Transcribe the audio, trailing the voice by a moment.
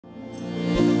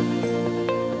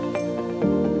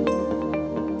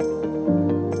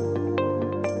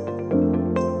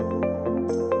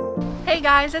Hey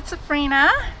guys, it's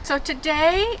Safrina. So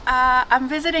today I'm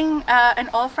visiting an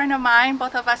old friend of mine.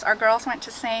 Both of us, our girls, went to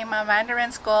same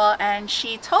Mandarin school, and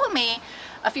she told me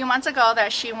a few months ago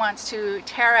that she wants to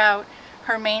tear out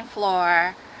her main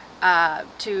floor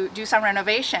to do some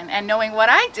renovation. And knowing what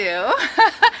I do,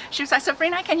 she was like,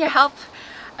 Safrina, can you help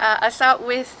us out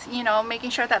with,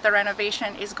 making sure that the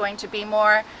renovation is going to be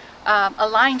more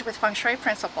aligned with feng shui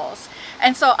principles.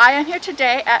 And so I am here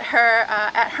today at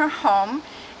her home,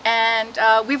 and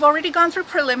we've already gone through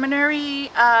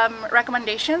preliminary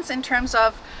recommendations in terms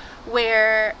of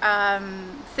where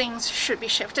things should be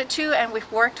shifted to, and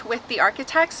we've worked with the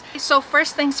architects. So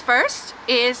first things first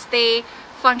is the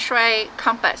feng shui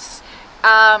compass.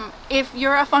 If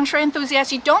you're a feng shui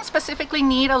enthusiast, you don't specifically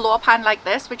need a luopan like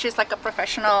this, which is like a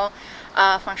professional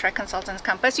feng shui consultant's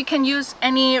compass. You can use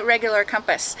any regular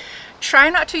compass.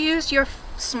 Try not to use your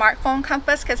smartphone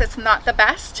compass because it's not the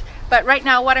best. But right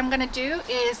now what I'm going to do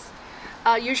is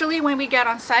usually when we get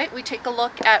on site, we take a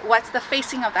look at what's the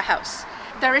facing of the house.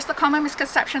 There is the common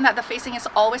misconception that the facing is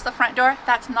always the front door.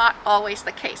 That's not always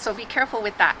the case, so be careful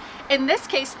with that. In this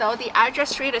case though, the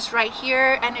address street is right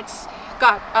here, and it's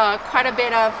got quite a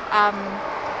bit of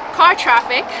car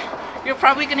traffic. You're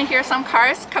probably going to hear some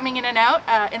cars coming in and out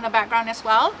in the background as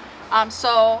well.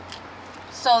 So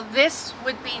this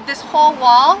whole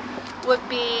wall would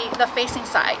be the facing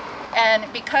side.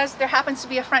 And because there happens to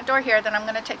be a front door here, then I'm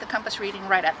going to take the compass reading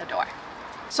right at the door.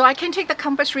 So I can take the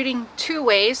compass reading two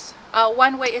ways.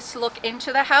 One way is to look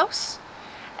into the house,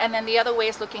 and then the other way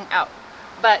is looking out.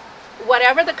 But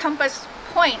whatever the compass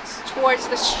points towards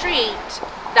the street,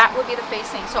 that would be the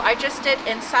facing. So I just did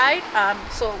inside,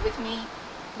 so with me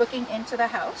looking into the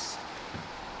house.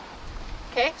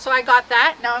 Okay, so I got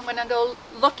that. Now I'm going to go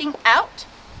looking out,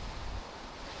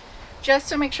 just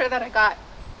to make sure that I got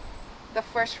the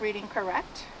first reading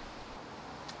correct.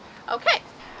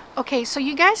 Okay, so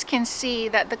you guys can see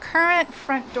that the current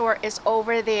front door is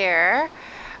over there,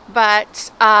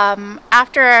 but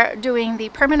after doing the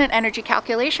permanent energy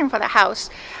calculation for the house,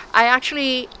 I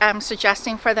actually am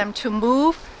suggesting for them to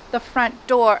move the front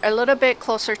door a little bit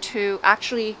closer to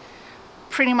actually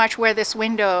pretty much where this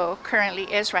window currently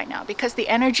is right now, because the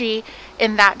energy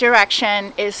in that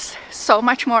direction is so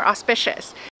much more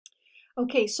auspicious.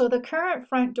 Okay, so the current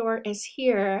front door is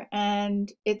here,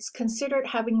 and it's considered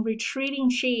having retreating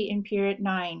Qi in period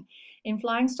 9. In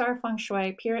Flying Star Feng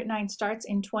Shui, period 9 starts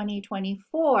in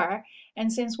 2024,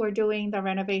 and since we're doing the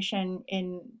renovation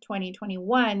in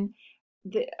 2021,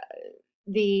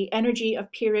 the energy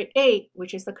of period 8,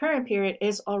 which is the current period,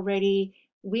 is already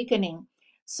weakening.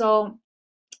 So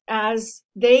as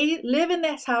they live in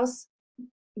this house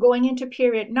going into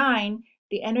period 9,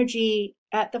 the energy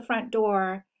at the front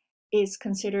door is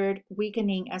considered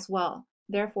weakening as well,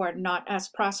 therefore not as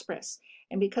prosperous.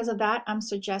 And because of that, I'm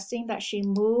suggesting that she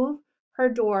move her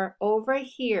door over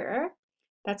here.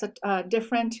 That's a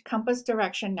different compass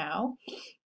direction now.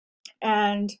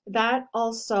 And that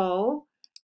also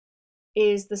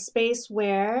is the space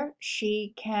where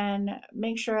she can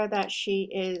make sure that she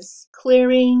is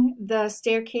clearing the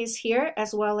staircase here,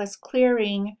 as well as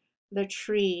clearing the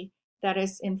tree that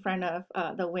is in front of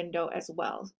the window as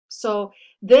well. So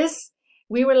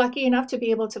we were lucky enough to be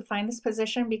able to find this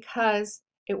position because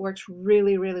it works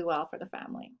really, really well for the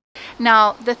family.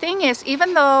 Now, the thing is,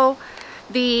 even though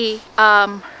the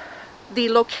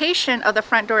location of the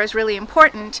front door is really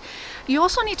important, you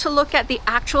also need to look at the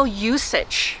actual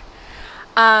usage.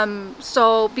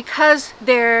 So because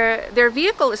their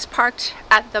vehicle is parked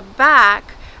at the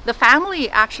back, the family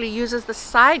actually uses the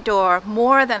side door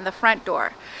more than the front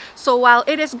door. So while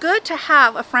it is good to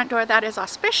have a front door that is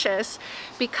auspicious,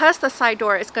 because the side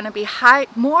door is going to be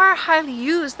more highly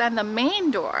used than the main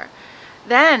door,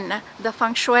 then the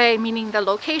feng shui, meaning the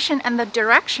location and the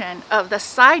direction of the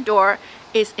side door,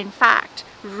 is in fact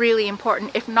really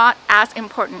important, if not as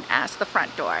important as the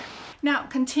front door. Now,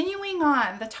 continuing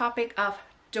on the topic of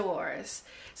doors.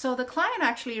 So the client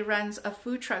actually runs a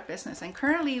food truck business, and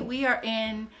currently we are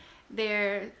in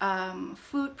their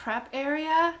food prep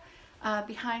area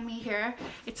behind me here.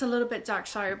 It's a little bit dark,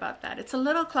 sorry about that. It's a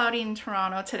little cloudy in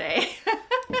Toronto today.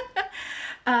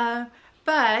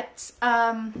 But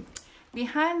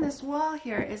behind this wall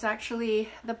here is actually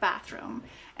the bathroom,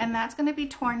 and that's going to be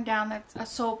torn down.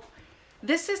 So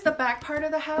this is the back part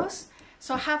of the house.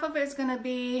 So half of it is going to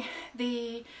be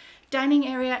the dining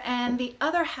area, and the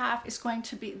other half is going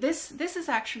to be this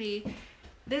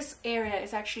area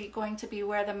is actually going to be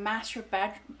where the master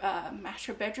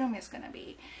bedroom is going to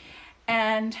be.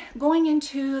 And going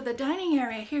into the dining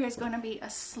area here is going to be a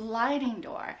sliding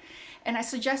door. And I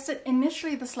suggested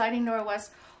initially the sliding door was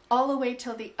all the way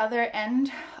till the other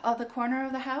end of the corner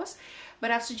of the house,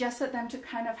 but I've suggested them to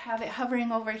kind of have it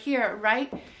hovering over here,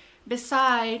 right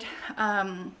beside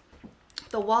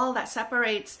the wall that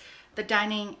separates the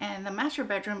dining and the master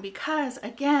bedroom, because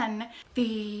again,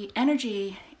 the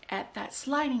energy at that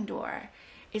sliding door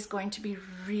is going to be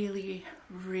really,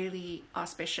 really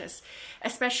auspicious,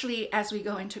 especially as we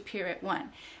go into period 1.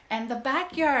 And the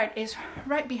backyard is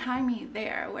right behind me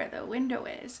there where the window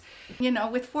is. You know,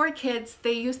 with 4 kids,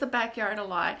 they use the backyard a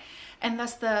lot, and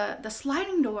thus the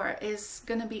sliding door is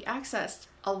going to be accessed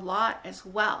a lot as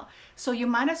well. So you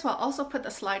might as well also put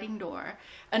the sliding door,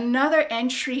 another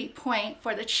entry point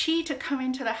for the chi to come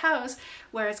into the house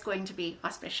where it's going to be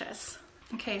auspicious.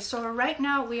 Okay, so right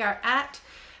now we are at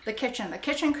the kitchen. The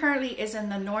kitchen currently is in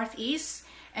the northeast,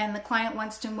 and the client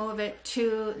wants to move it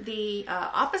to the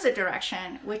opposite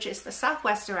direction, which is the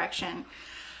southwest direction.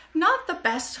 Not the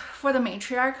best for the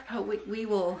matriarch, but we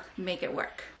will make it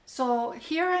work. So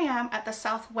here I am at the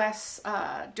southwest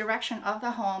direction of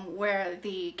the home where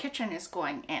the kitchen is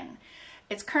going in.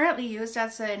 It's currently used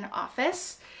as an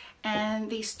office, and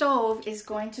the stove is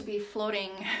going to be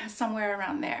floating somewhere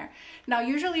around there. Now,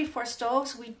 usually for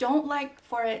stoves, we don't like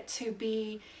for it to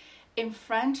be in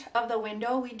front of the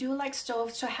window. We do like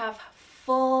stoves to have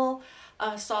full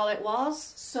solid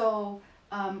walls. So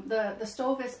the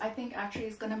stove is, I think, actually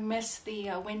is going to miss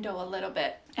the window a little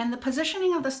bit. And the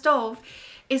positioning of the stove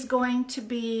is going to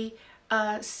be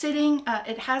sitting,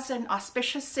 it has an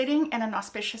auspicious sitting and an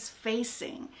auspicious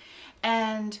facing.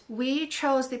 And we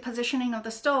chose the positioning of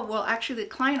the stove. Well, actually the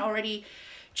client already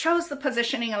chose the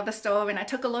positioning of the stove, and I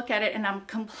took a look at it, and I'm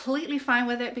completely fine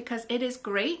with it because it is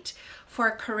great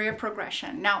for career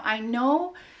progression. Now, I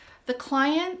know the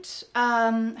client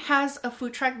has a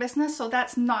food truck business, so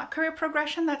that's not career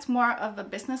progression, that's more of a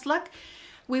business luck.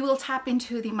 We will tap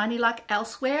into the money luck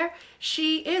elsewhere.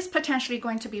 She is potentially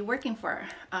going to be working for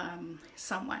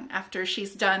someone after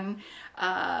she's done,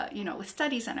 you know, with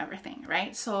studies and everything,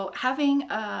 right? So having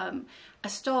a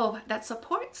stove that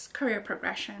supports career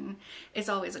progression is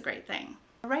always a great thing.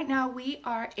 Right now we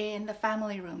are in the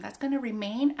family room. That's going to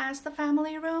remain as the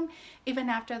family room even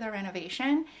after the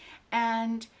renovation.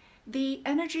 And the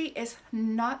energy is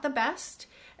not the best,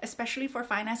 especially for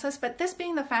finances, but this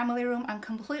being the family room, I'm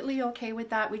completely okay with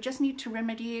that. We just need to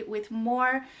remedy it with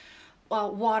more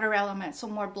water elements, so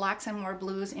more blacks and more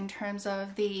blues in terms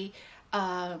of the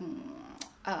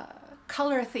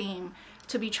color theme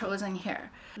to be chosen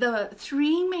here. The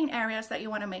 3 main areas that you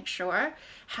want to make sure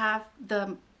have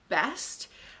the best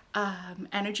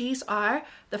energies are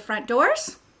the front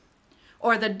doors,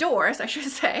 or the doors, I should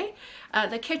say,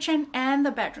 the kitchen and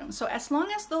the bedroom. So as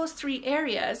long as those 3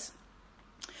 areas,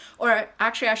 or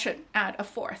actually I should add a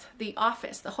 4th, the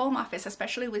office, the home office,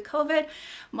 especially with COVID,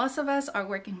 most of us are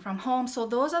working from home. So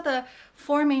those are the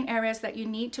 4 main areas that you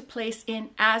need to place in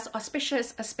as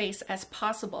auspicious a space as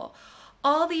possible.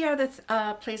 All the other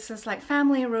places like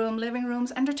family room, living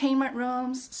rooms, entertainment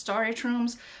rooms, storage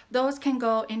rooms, those can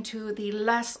go into the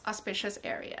less auspicious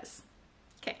areas.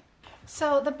 Okay,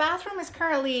 so the bathroom is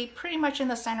currently pretty much in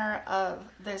the center of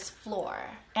this floor,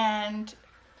 and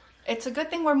it's a good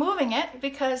thing we're moving it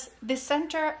because the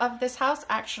center of this house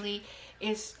actually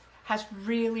has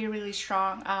really, really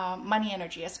strong money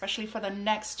energy, especially for the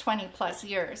next 20 plus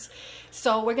years.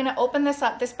 So we're going to open this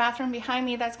up. This bathroom behind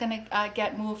me, that's going to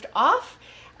get moved off.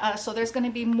 So there's going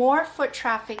to be more foot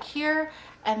traffic here.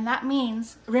 And that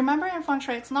means, remember in Feng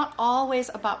Shui, it's not always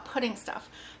about putting stuff.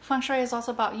 Feng Shui is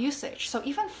also about usage. So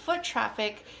even foot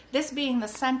traffic, this being the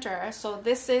center, so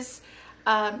this is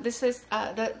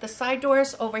the side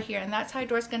doors over here, and that side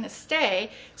door is going to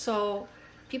stay. So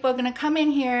people are going to come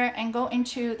in here and go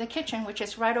into the kitchen, which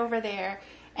is right over there,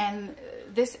 and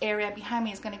this area behind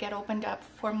me is going to get opened up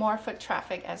for more foot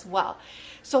traffic as well.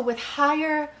 So with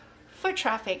higher foot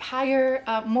traffic,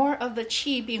 more of the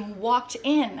chi being walked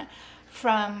in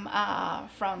from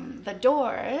the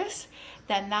doors,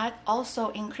 then that also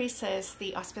increases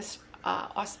the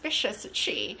auspicious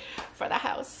chi for the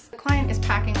house. The client is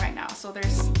packing right now, so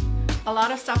there's a lot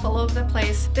of stuff all over the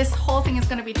place. This whole thing is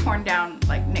going to be torn down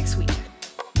like next week.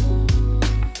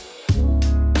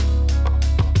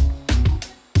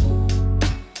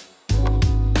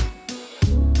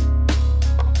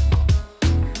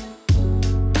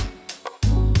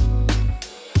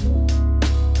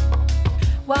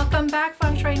 Welcome back,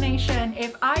 Feng Shui Nation.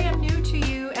 If I am new to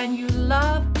you and you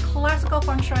love classical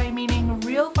Feng Shui, meaning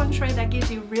real Feng Shui that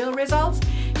gives you real results,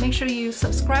 make sure you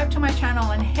subscribe to my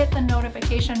channel and hit the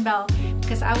notification bell,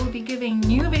 because I will be giving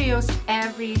new videos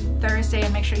every Thursday,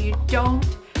 and make sure you don't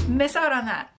miss out on that.